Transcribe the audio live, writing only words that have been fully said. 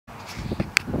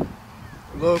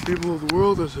Hello people of the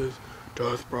world, this is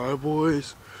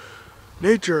darthbriboy's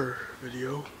nature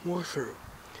video walkthrough.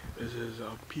 This is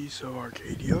a piece of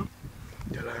Arcadia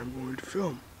that I'm going to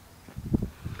film.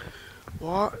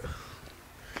 What?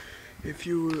 If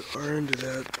you are into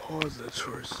that, pause this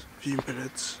for a few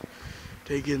minutes.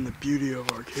 Take in the beauty of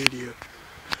Arcadia.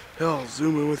 Hell,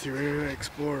 zoom in with your Internet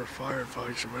Explorer,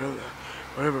 Firefox, or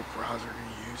whatever browser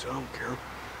you use, I don't care.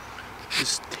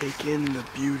 Just take in the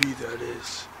beauty that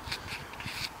is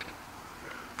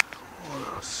on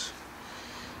us.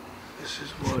 This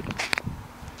is what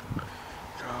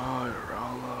God or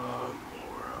Allah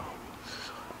or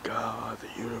God,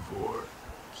 the universe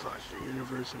 / the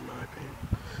universe, in my opinion,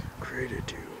 created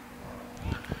to.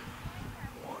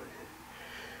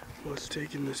 Let's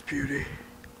take in this beauty,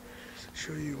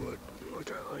 show you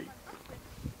what I like,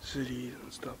 cities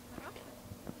and stuff.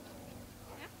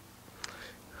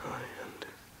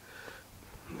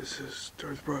 And this is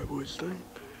darthbriboy's thing.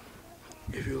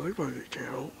 If you like my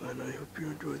channel, then I hope you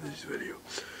enjoy this video.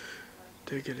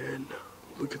 Take it in,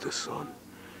 look at the sun,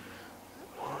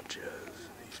 watch as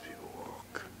these people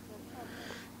walk.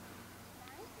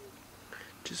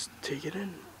 Just take it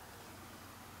in.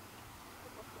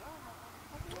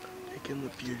 Take in the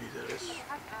beauty that is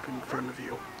in front of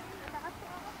you.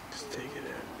 Just take it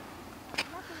in.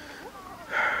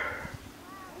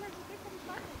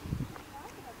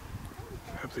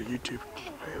 Have the YouTube.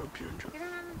 I hope you enjoy.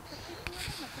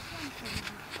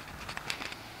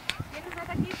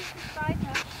 Da geht es nicht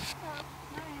weiter.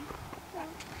 Nein.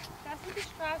 Da ist nur die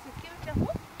Straße. Jetzt gehen wir wieder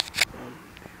hoch.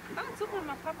 Und suchen wir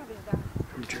mal Papa wieder da.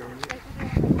 From Germany.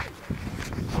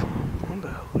 What the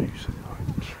hell are you saying?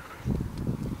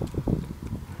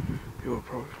 People are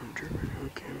probably from Germany who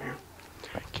came here.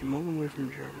 Came all the way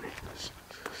from Germany.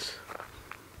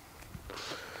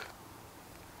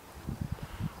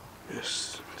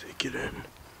 Yes, take it in.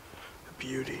 The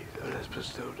beauty that is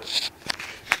bestowed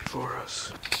for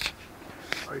us.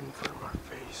 Right in front of our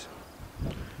face.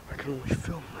 I can only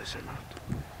film this amount.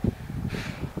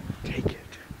 Take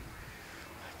it.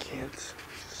 I can't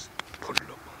just put it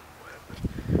up on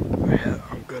the web.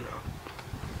 I'm gonna.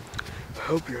 I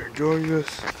hope you're enjoying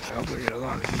this. I hope I get a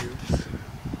lot of views.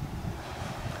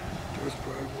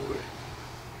 Darthbriboy.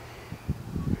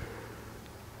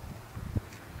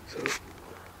 So,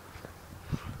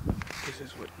 this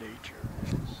is what nature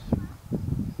is.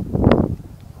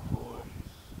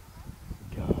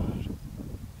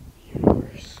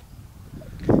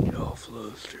 It all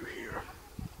flows through here.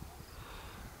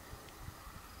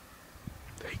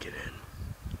 Take it in.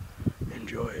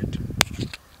 Enjoy it.